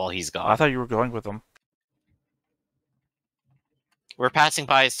his keep while he's gone. I thought you were going with them. We're passing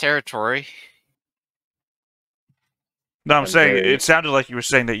by his territory. No, I'm saying it sounded like you were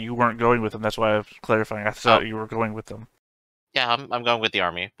saying that you weren't going with them. That's why I was clarifying. I thought you were going with them. Yeah, I'm going with the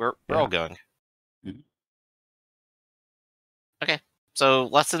army. We're all going. Okay, so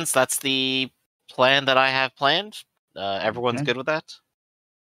lessons. That's the plan that I have planned. Everyone's good with that?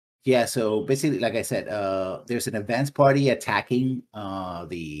 Yeah, so basically, like I said, there's an advanced party attacking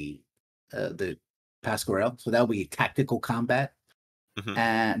the Pasquarel, so that'll be tactical combat.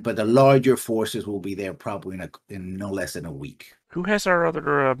 But the larger forces will be there probably in no less than a week. Who has our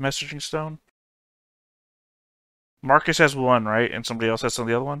other messaging stone? Marcus has one, right? And somebody else has the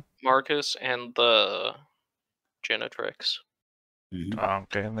other one? Marcus and the Genetrix. Oh,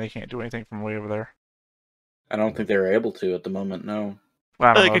 okay, and they can't do anything from way over there. I don't think they're able to at the moment, no.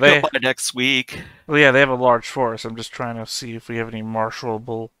 Well, I don't know. Could go by next week. Well, yeah, they have a large force. I'm just trying to see if we have any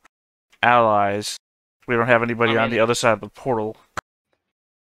marshallable allies. We don't have anybody on the other side of the portal.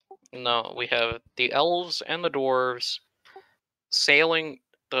 No, we have the elves and the dwarves sailing.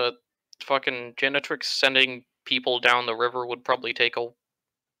 The fucking Genetrix sending people down the river would probably take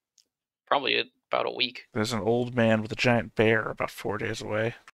probably about a week. There's an old man with a giant bear about 4 days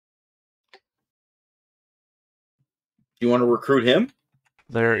away. You want to recruit him?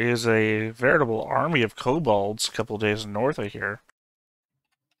 There is a veritable army of kobolds a couple days north of here.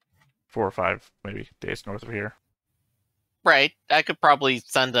 4 or 5, maybe, days north of here. Right. I could probably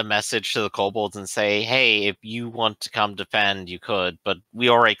send a message to the kobolds and say, hey, if you want to come defend, you could, but we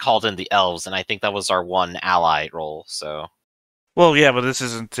already called in the elves, and I think that was our one ally role, so... Well, yeah, but this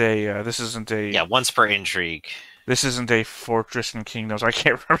isn't a... Yeah, once per intrigue. This isn't a Fortress and Kingdoms. I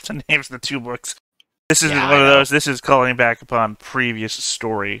can't remember the names of the 2 books. This isn't Yeah, one I of know. those. This is calling back upon previous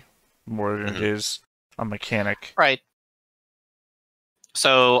story more than it is a mechanic. Right.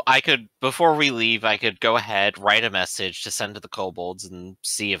 So I could, before we leave, I could go ahead, write a message to send to the kobolds and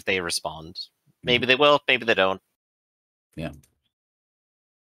see if they respond. Maybe they will, maybe they don't.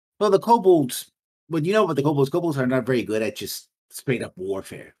 Well, the kobolds, but you know what the kobolds are not very good at just straight up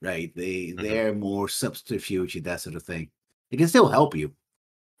warfare, right? They're more subterfuge and that sort of thing. They can still help you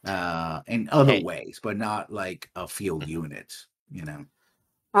in other ways, but not like a field unit, you know.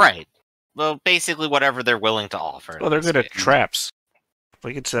 Right. Well, basically whatever they're willing to offer. Well, they're let's good at say. traps.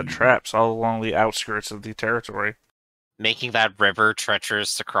 They can set traps all along the outskirts of the territory. Making that river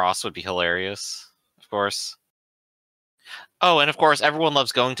treacherous to cross would be hilarious, of course. Oh, and of course, everyone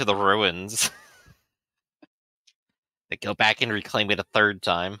loves going to the ruins. They go back and reclaim it a third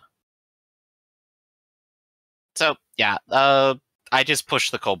time. So, yeah, I just push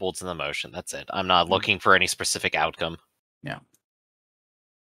the kobolds in the motion. That's it. I'm not looking for any specific outcome. Yeah.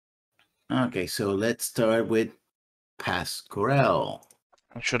 Okay, so let's start with Pasquarel.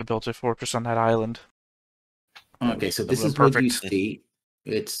 I should have built a fortress on that island. Okay, so this That is would've what you perfect. see.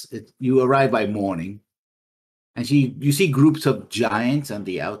 You arrive by morning, and you see groups of giants on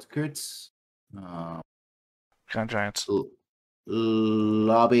the outskirts, Kind of giants.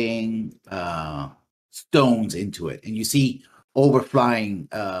 lobbing stones into it, and you see overflying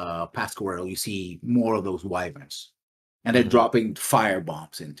Pasquarel. You see more of those wyverns, and they're dropping fire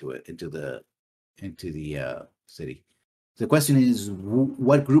bombs into the city. The question is,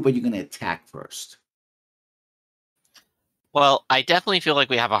 what group are you going to attack first? Well, I definitely feel like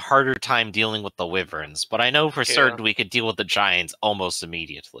we have a harder time dealing with the wyverns, but I know for certain we could deal with the giants almost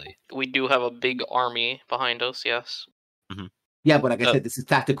immediately. We do have a big army behind us, yes. Yeah, but like I said, this is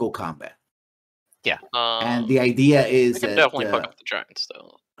tactical combat. Yeah. And the idea is we can that definitely fuck up the giants,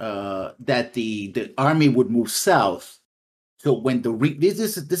 though. that the army would move south. So when this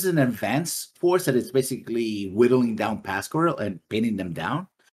is an advanced force that is basically whittling down Pasquarel and pinning them down.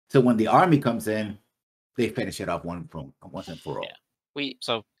 So when the army comes in, they finish it off once and for all.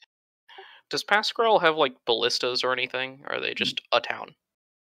 Yeah. Does Pasquarel have like ballistas or anything? Or are they just a town?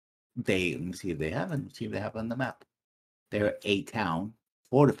 Let me see if they have it on the map. They're a town,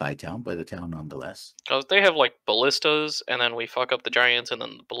 fortified town, but a town nonetheless. Because they have like ballistas, and then we fuck up the giants, and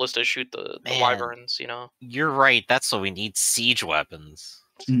then the ballistas shoot the wyverns, you know? You're right. That's what we need, siege weapons.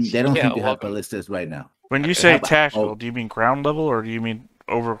 They don't Yeah, seem to have welcome. ballistas right now. When you How say about- tactical, do you mean ground level or do you mean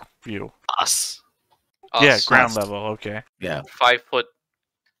overview? Us. Yeah, Us, ground level. Okay. Yeah, 5 foot.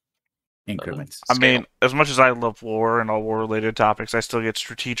 increments. I Scale. mean, as much as I love war and all war-related topics, I still get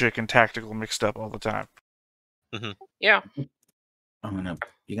strategic and tactical mixed up all the time. Yeah.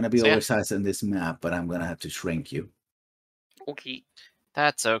 You're gonna be So, yeah. oversized on this map, but I'm gonna have to shrink you. Okay.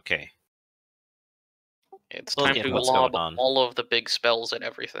 That's okay. It's We'll time get to what's lob going on. all of the big spells at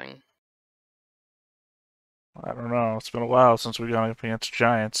everything. I don't know. It's been a while since we got up against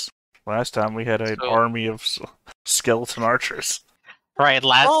giants. Last time we had an So- army of skeleton archers. Right,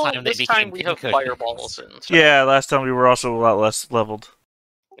 last Well, time they this became time we have pinko fireballs and stuff. Yeah, last time we were also a lot less leveled.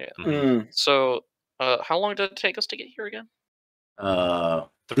 So, how long did it take us to get here again?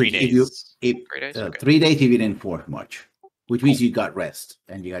 3 if you- days. if 3 days? Okay. 3 days if you didn't force March, which means you got rest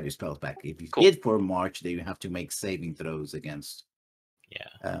and you got your spells back. If you did for March, then you have to make saving throws against.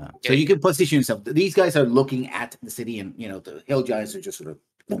 Yeah. So you can position yourself. These guys are looking at the city, and the hill giants are just sort of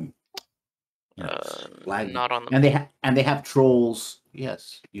boom. Flagging. Not on the And they have trolls.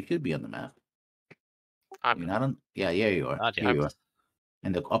 Yes, you should be on the map. I'm You're not on. Yeah, you are. Not Here yet. you are.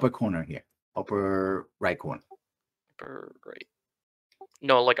 In the upper corner here, upper right corner. right.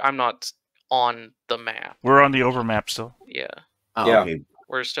 No, like I'm not on the map. We're on the overmap still. Yeah. Oh, Yeah. okay.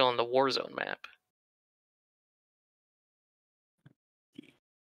 We're still in the Warzone map.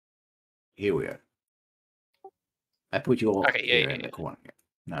 Here we are. I put you all Okay, yeah, in the corner. Here.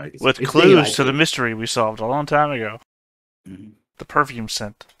 No, With clues to the mystery we solved a long time ago. Mhm. The perfume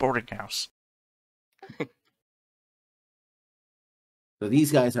scent, boarding house. So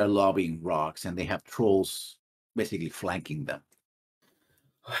these guys are lobbying rocks, and they have trolls basically flanking them.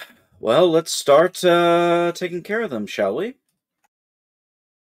 Well, let's start taking care of them, shall we?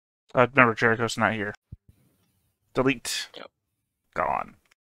 Remember, Jericho's not here. Delete. Yep. Gone.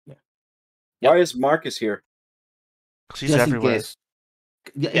 Why is Marcus here? 'Cause he's Just in everywhere. case.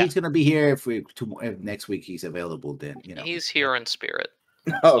 Yeah, he's gonna be here if next week he's available. Then He's here in spirit.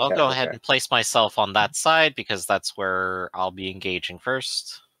 So Okay, I'll go ahead and place myself on that side because that's where I'll be engaging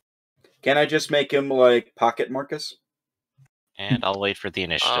first. Can I just make him like pocket Marcus? And I'll wait for the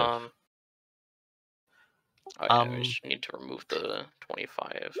initiative. I just need to remove the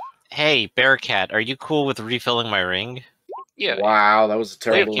 25. Hey, Bearcat, are you cool with refilling my ring? Yeah. Wow, that was a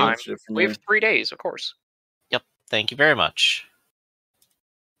We have terrible time. initiative from We you. have 3 days, of course. Yep, thank you very much.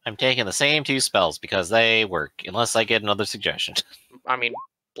 I'm taking the same 2 spells because they work, unless I get another suggestion. I mean,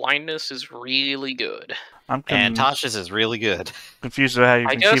 blindness is really good. I'm And Tasha's is really good. confused about how you've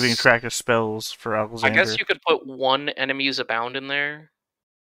I been keeping guess- track of spells for Alexander. I guess you could put 1 enemies abound in there.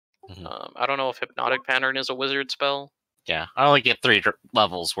 Mhm. I don't know if hypnotic pattern is a wizard spell. Yeah, I only get 3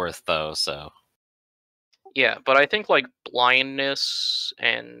 levels worth though, so. Yeah, but I think like blindness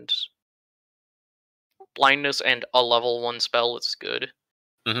and a level 1 spell is good.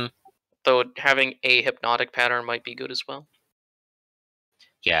 Mhm. Though having a hypnotic pattern might be good as well.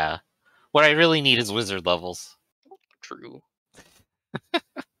 Yeah. What I really need is wizard levels. True.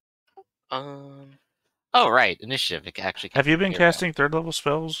 Oh, right, initiative. It actually. Have you been Here we go. casting 3rd level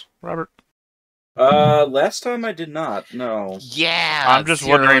spells, Robert? Last time I did not. No. Yeah. I'm just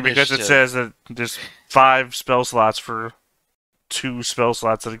 0 wondering because it initiative. says that there's 5 spell slots for 2 spell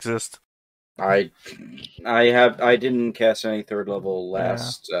slots that exist. I didn't cast any 3rd level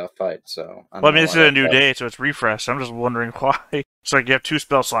last fight, so. Well, I mean, this is a new day, so it's refreshed. I'm just wondering why. It's like you have 2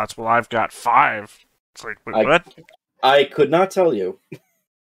 spell slots. Well, I've got 5. It's like, wait, what? I could not tell you.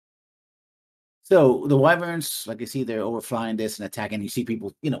 So the wyverns, like you see, they're overflying this and attacking. You see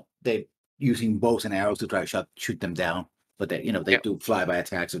people, they're using bows and arrows to try to shoot them down, but they do flyby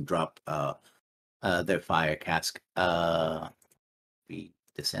attacks and drop their fire cask. Be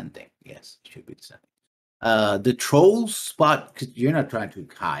descending, yes, it should be descending. The trolls spot, because you're not trying to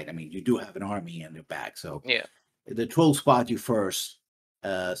hide. I mean, you do have an army in your back, so yeah. The trolls spot you first.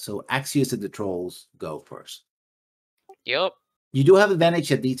 So Axios and the trolls go first. Yep. You do have advantage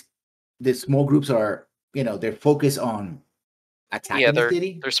that the small groups are, they're focused on attacking Yeah, the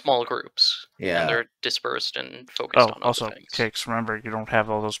city. they're small groups. Yeah. And they're dispersed and focused on also, other things. Cakes, remember, you don't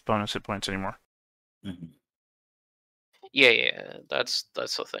have all those bonus hit points anymore. Mhm. Yeah, that's the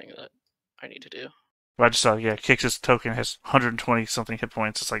thing that I need to do. Well, I just saw, Cakes' token has 120-something hit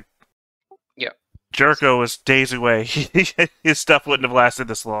points. It's like... Yeah. Jericho was days away. His stuff wouldn't have lasted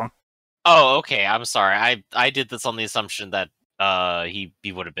this long. Oh, okay. I'm sorry. I did this on the assumption that he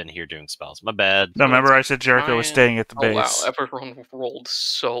would have been here doing spells. My bad. No, remember I said Jericho was staying at the Oh wow, base. everyone rolled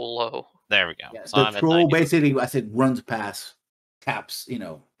so low. There we go. Yeah, So the I'm at troll 90. basically, I said, runs past, taps,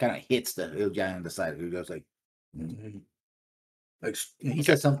 kind of hits the little giant on the side. He goes like, like he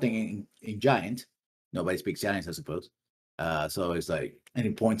says something in giant. Nobody speaks giant, I suppose. So it's like, and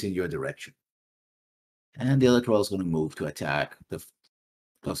he points in your direction. And the other troll is going to move to attack the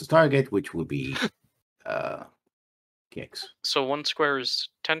closest target, which would be Kicks. So 1 square is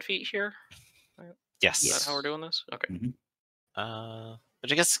 10 feet here? Yes. Is that how we're doing this? Okay. Mm-hmm.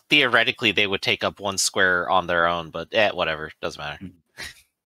 Which I guess theoretically they would take up 1 square on their own, but whatever. Doesn't matter.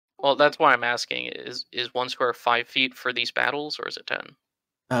 Well, that's why I'm asking. Is 1 square 5 feet for these battles, or is it 10?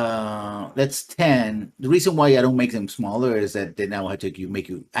 That's 10. The reason why I don't make them smaller is that they now have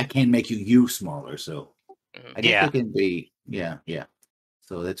to I can't make you smaller, so I guess they can be yeah.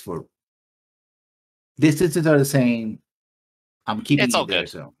 So that's for distances are the same. I'm keeping It's all it there, good.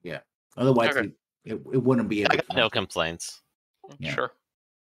 so yeah. Otherwise Okay. it wouldn't be I able got no complaints. Yeah. Sure.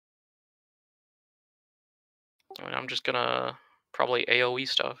 I mean, I'm just gonna probably AoE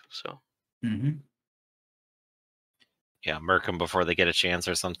stuff, so. Mm-hmm. Yeah, murk them before they get a chance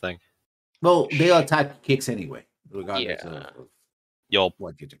or something. Well, they'll attack Kicks anyway, regardless of Yup.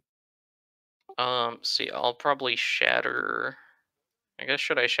 what you do. See, I'll probably shatter. I guess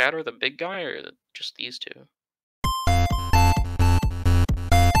should I shatter the big guy or just these 2?